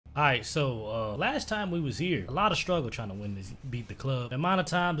Alright, so last time we was here, a lot of struggle trying to win this, beat the club. The amount of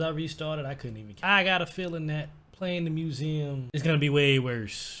times I restarted, I couldn't even. I got a feeling that playing the museum is gonna be way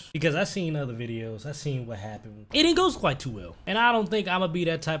worse. Because I seen other videos, I seen what happened. It didn't go quite too well. And I don't think I'm gonna be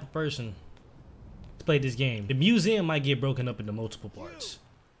that type of person to play this game. The museum might get broken up into multiple parts.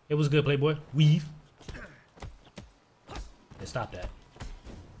 It was good, Playboy. Weave. Yeah, stop that.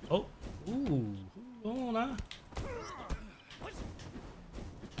 Oh, ooh, hold on now.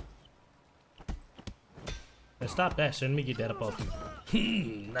 Now stop that, sir. Let me get that up off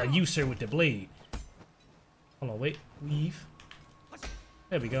you. Now you, sir, with the blade. Hold on, wait. Weave.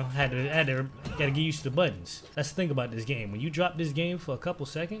 There we go. Gotta get used to the buttons. That's the thing about this game. When you drop this game for a couple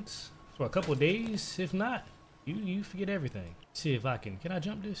seconds, for a couple days, if not, you forget everything. See if I can I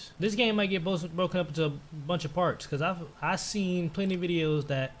jump this? This game might get broken up into a bunch of parts, because I've seen plenty of videos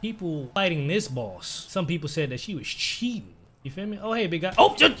that people fighting this boss. Some people said that she was cheating. You feel me? Oh, hey, big guy.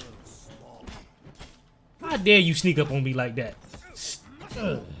 Oh, just. How dare you sneak up on me like that?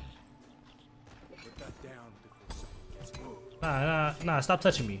 Nah, stop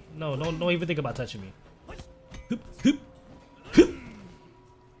touching me. No, don't even think about touching me.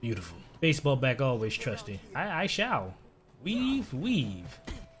 Beautiful. Baseball back always trusty. I shall. Weave.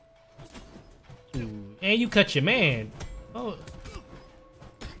 Ooh. And you cut your man. Oh.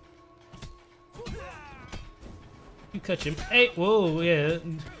 You cut him. Hey, whoa, yeah.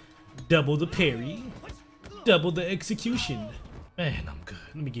 Double the parry. Double the execution. Man, I'm good.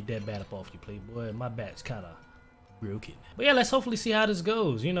 Let me get that bat up off you, Playboy. My bat's kind of broken. But yeah, let's hopefully see how this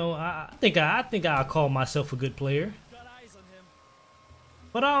goes. You know, I think I'll call myself a good player.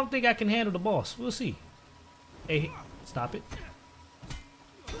 But I don't think I can handle the boss. We'll see. Hey, stop it.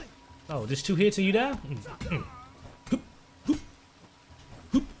 Oh, just 2 hits and you down?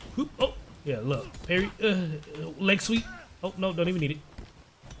 Oh, yeah, look. Parry. Leg sweep. Oh, no, don't even need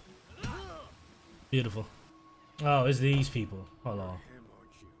it. Beautiful. Oh, it's these people. Hold on.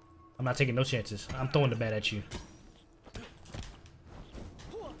 I'm not taking no chances. I'm throwing the bat at you.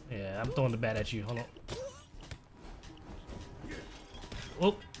 Yeah, I'm throwing the bat at you. Hold on.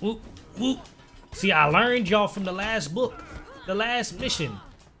 Whoop, whoop, whoop. See, I learned y'all from the last book. The last mission.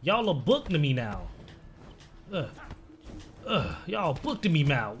 Y'all are booked to me now. Y'all booked to me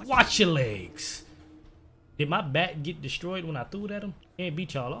now. Watch your legs. Did my bat get destroyed when I threw it at him? Can't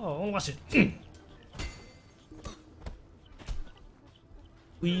beat y'all. Oh, watch it.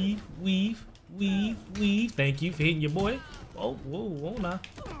 Weave. Thank you for hitting your boy. Oh, whoa, now.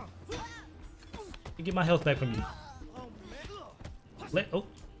 Get my health back from you.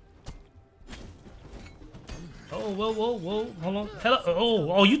 Oh, whoa. Hold on.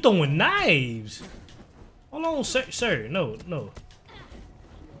 Hello. Oh, you throwing knives. Hold on, sir. No.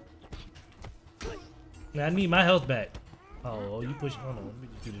 Now, I need my health back. Oh, you push. Hold on. Let me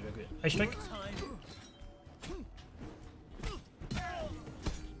just do this real quick. Hey, strike.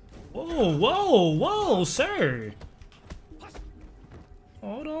 Whoa, sir.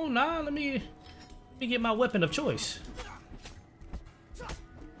 Hold on, now. Let me get my weapon of choice.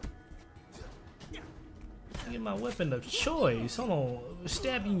 Get my weapon of choice. Hold on.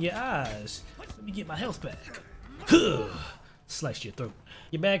 Stab you in your eyes. Let me get my health back. Slice your throat.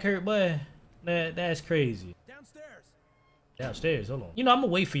 Your back hurt, boy? That's crazy. Downstairs, hold on. You know, I'm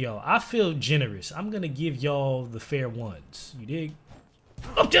gonna wait for y'all. I feel generous. I'm gonna give y'all the fair ones. You dig?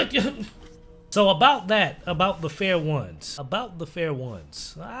 So about the fair ones.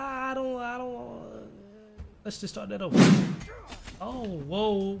 I don't. Let's just start that over. Oh,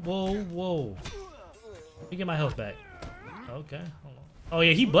 whoa. Let me get my health back. Okay, hold on. Oh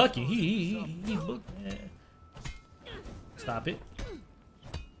yeah, he bucking. He booked. Yeah. Stop it.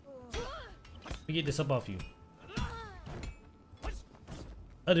 Let me get this up off you.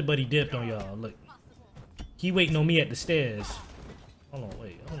 Other buddy dipped on y'all. Look, he waiting on me at the stairs. Hold on,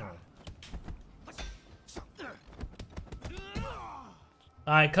 wait, hold on.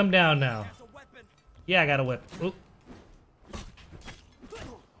 All right, come down now. Yeah, I got a weapon. Oop.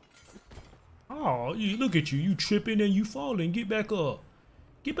 Oh, look at you. You tripping and you falling. Get back up.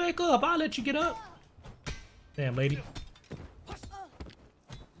 Get back up. I'll let you get up. Damn, lady.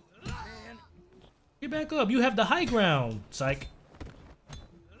 Get back up. You have the high ground, psych.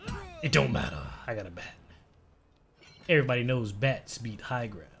 It don't matter. I got a bat. Everybody knows bats beat high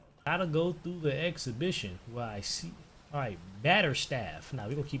ground. Gotta go through the exhibition where I see. All right, bat or staff. Nah,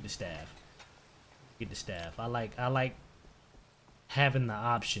 we're gonna keep the staff. Get the staff. I like having the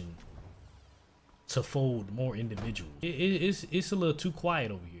option to fold more individuals. It's a little too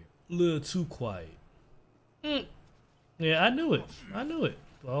quiet over here. A little too quiet. Yeah, I knew it.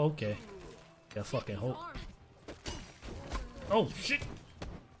 Oh, okay. Yeah, fucking hope. Oh shit.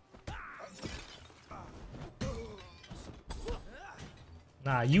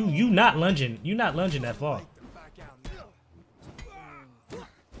 Nah, you not lunging. You not lunging that far.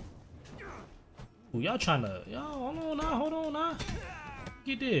 Ooh, y'all trying to, y'all, hold on now.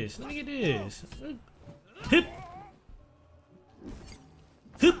 Get this, let me get this. Hip.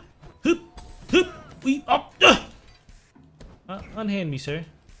 Hip, hip, hip. We up. Unhand me, sir.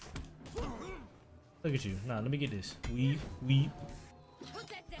 Look at you. Nah, let me get this. Weave.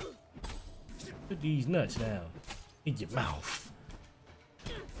 Put these nuts down in your mouth.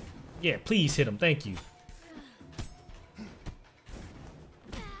 Yeah, please hit him. Thank you.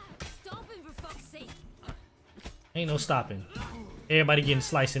 Ain't no stopping. Everybody getting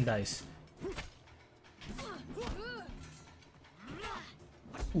sliced and diced.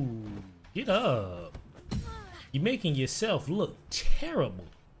 Ooh, get up. You're making yourself look terrible.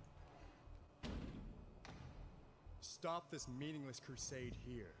 Stop this meaningless crusade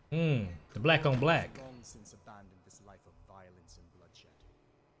here. The black on black. Long since abandoned this life of violence and bloodshed.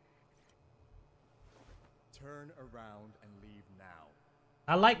 Turn around and leave now.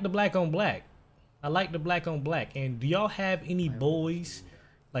 I like the black on black. I like the black on black. And do y'all have any boys,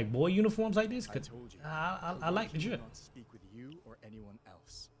 like boy uniforms like this? Cause I like the drip. Not speak with you or anyone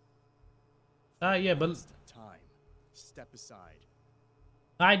else. Yeah, but Time. Step aside.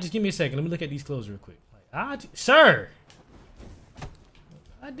 all right, just give me a second. Let me look at these clothes real quick. Sir,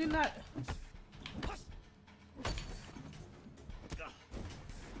 I did not.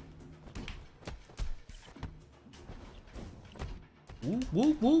 Whoop,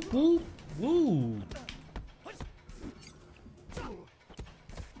 whoop, whoop, whoop, woo.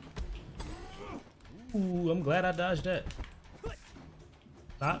 Ooh, I'm glad I dodged that.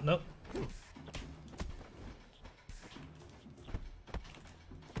 Nope.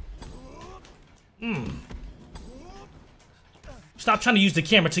 Stop trying to use the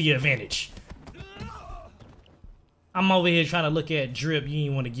camera to your advantage. I'm over here trying to look at drip. You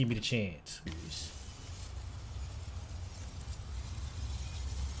didn't want to give me the chance.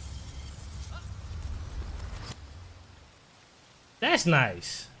 That's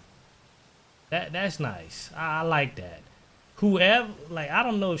nice. That's nice. I like that. Whoever, like, I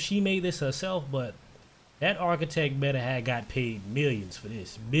don't know if she made this herself, but that architect better have got paid millions for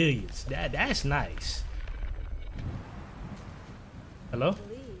this. Millions. That's nice. Hello?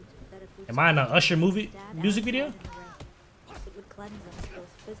 Am I in an Usher music video? It would cleanse us both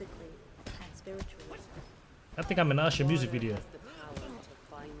physically and spiritually. I think I'm in an Usher music video.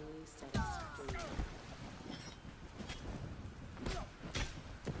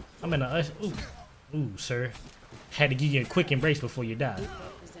 I'm in a Usher. Ooh, sir. Had to give you a quick embrace before you die. It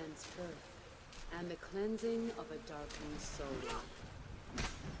represents birth and the cleansing of a darkened soul.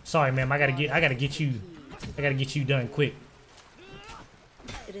 Sorry, ma'am. I gotta get you done quick.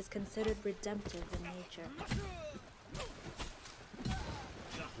 It is considered redemptive in nature.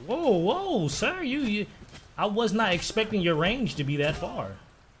 Whoa, sir. I was not expecting your range to be that far.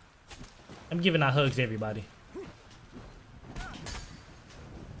 I'm giving out hugs to everybody.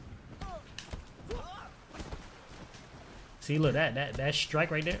 See, look, that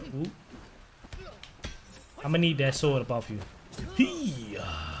strike right there. Ooh. I'm gonna need that sword up off you.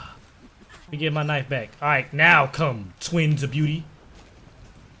 Let me get my knife back. All right, now come, twins of beauty.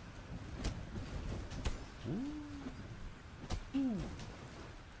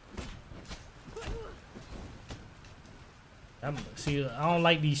 See, I don't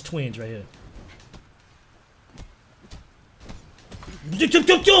like these twins right here.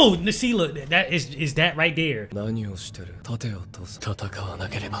 See, look, that is that right there.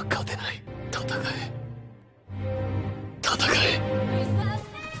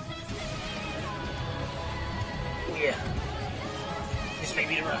 Yeah. This may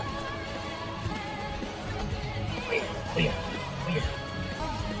be the run. Oh yeah.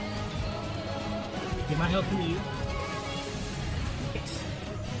 Get my help from you.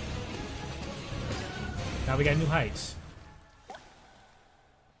 Now we got new heights.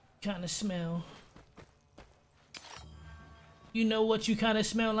 Kind of smell. You know what you kind of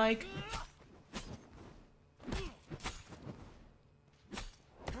smell like?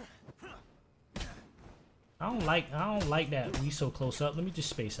 I don't like that we so close up. Let me just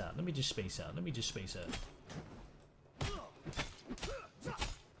space out.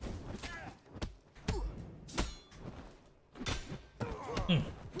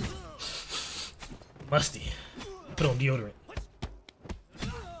 Musty. Put on deodorant.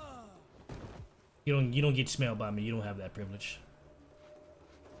 You don't get smelled by me. You don't have that privilege.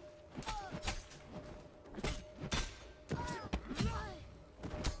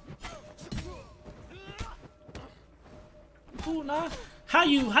 Ooh, nah. How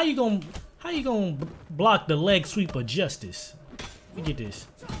you gonna block the leg sweep of justice? Let me get this.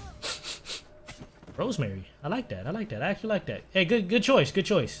 Rosemary. I like that. I like that. I actually like that. Hey, good choice. Good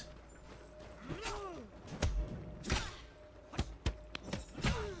choice.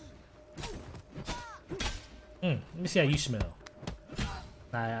 Let me see how you smell.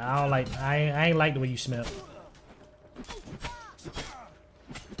 I don't like. I ain't like the way you smell.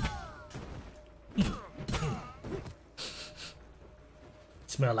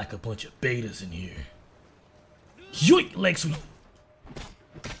 Smell like a bunch of betas in here. Yoink! Leg sweep.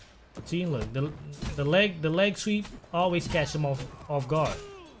 See, look, the leg sweep always catch them off guard.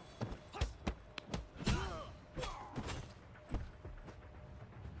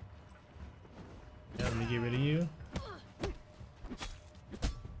 Yeah, let me get rid of you.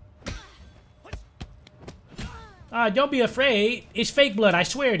 Don't be afraid. It's fake blood. I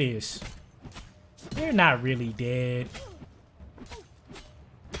swear it is. They're not really dead.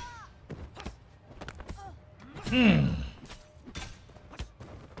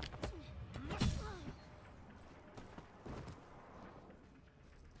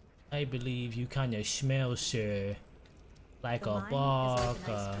 I believe you kind of smell, sir, like a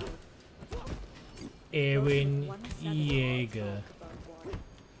barker. Aaron Yeager.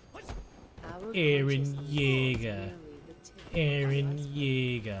 Aaron Yeager. Aaron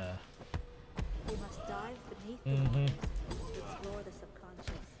Yeager. We must dive beneath the waters to explore the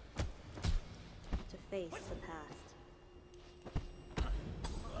subconscious, to face the past.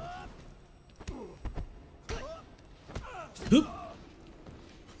 Hoop.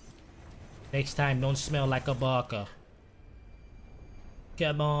 Next time, don't smell like a barker.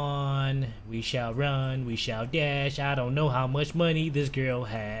 Come on, we shall run, we shall dash. I don't know how much money this girl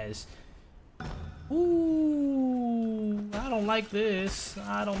has. Ooh, I don't like this.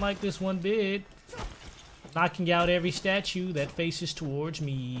 I don't like this one bit. Knocking out every statue that faces towards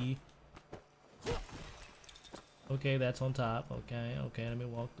me. Okay, that's on top. Okay, let me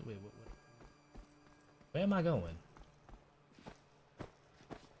walk the way. Where am I going?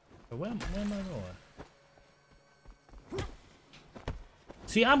 Where am I going?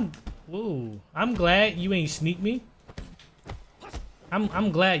 See, I'm glad you ain't sneak me.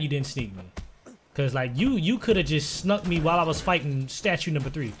 I'm glad you didn't sneak me. Cause like you could have just snuck me while I was fighting statue number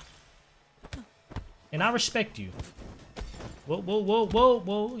 3. And I respect you.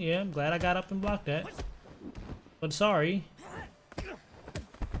 Whoa. Yeah, I'm glad I got up and blocked that. But sorry.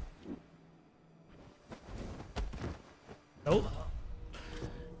 Nope.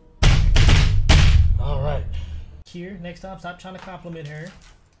 Alright. Here, next time, stop trying to compliment her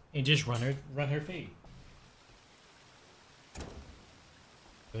and just run her fade.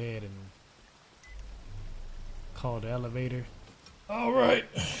 Go ahead and call the elevator. Alright.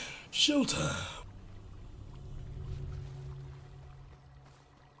 Showtime.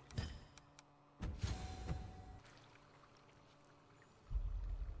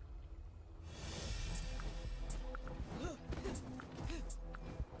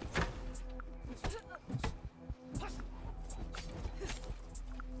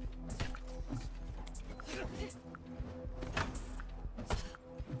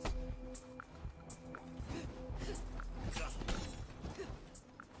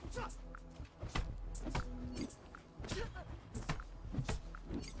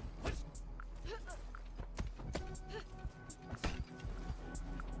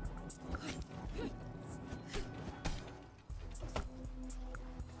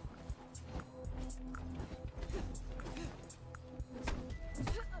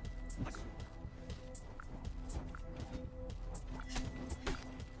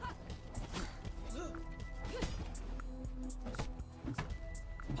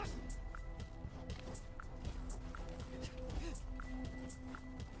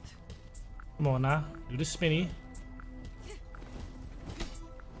 Come on now, do the spinny.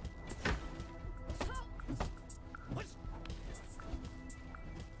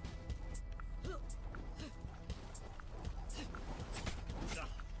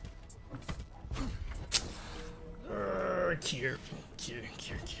 Cure.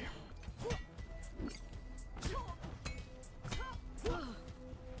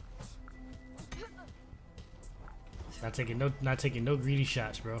 Not taking no greedy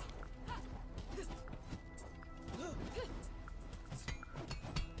shots, bro.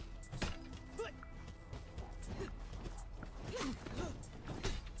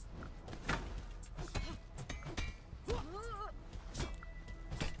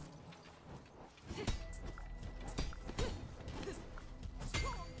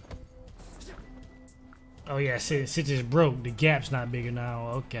 Oh yeah, it just broke. The gap's not bigger now.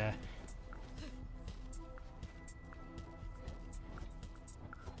 Okay.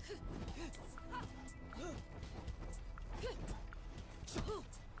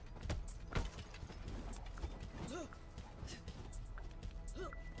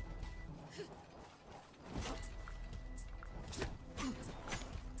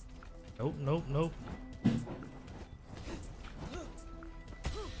 Nope, nope, nope.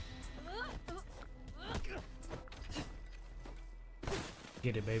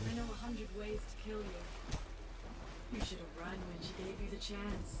 Get it, baby. I know 100 ways to kill you. You should have run when she gave you the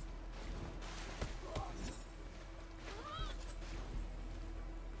chance.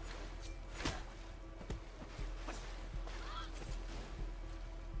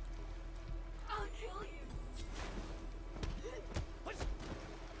 I'll kill you.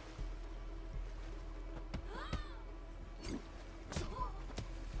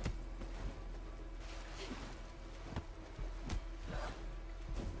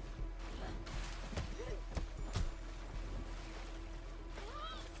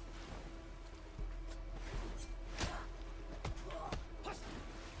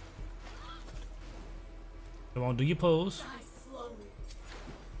 Come on, do your pose. Die slowly.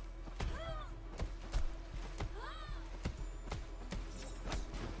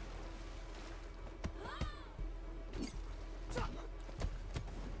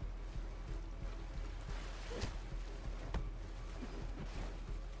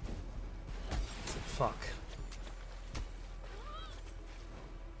 Fuck.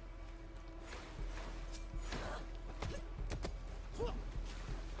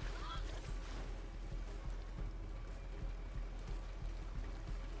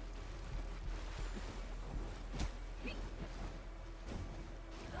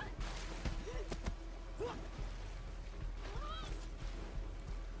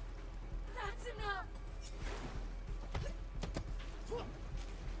 That's enough.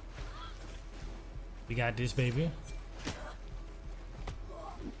 We got this, baby.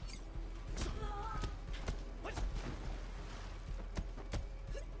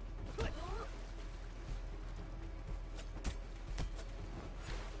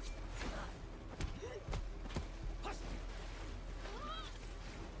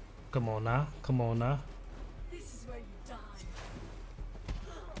 Come on now. Come on now. This is where you die.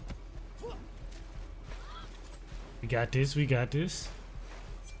 We got this. We got this.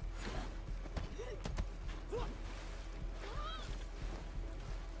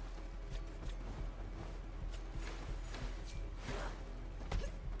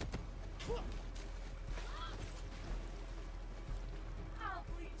 I'll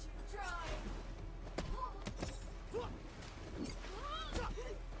bleed you dry.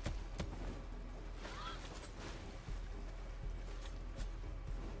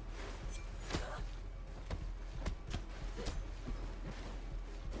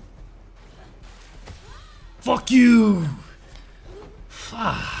 Fuck you!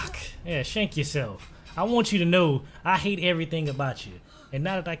 Fuck. Yeah, shank yourself. I want you to know I hate everything about you. And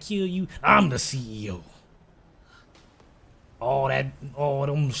now that I kill you, I'm the CEO. All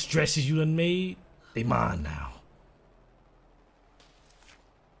them stresses you done made, they mine now.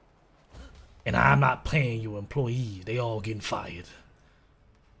 And I'm not paying your employees. They all getting fired.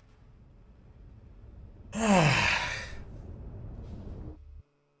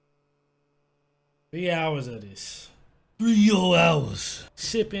 3 hours of this. 3 whole hours.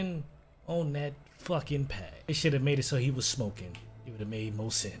 Sipping on that fucking pack. They should have made it so he was smoking. It would have made more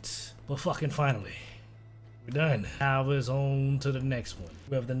sense. But fucking finally, we're done. Hours on to the next one.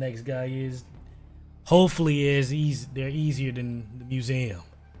 Whoever the next guy is, hopefully they're easier than the museum.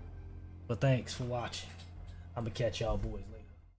 But thanks for watching. I'm gonna catch y'all boys later.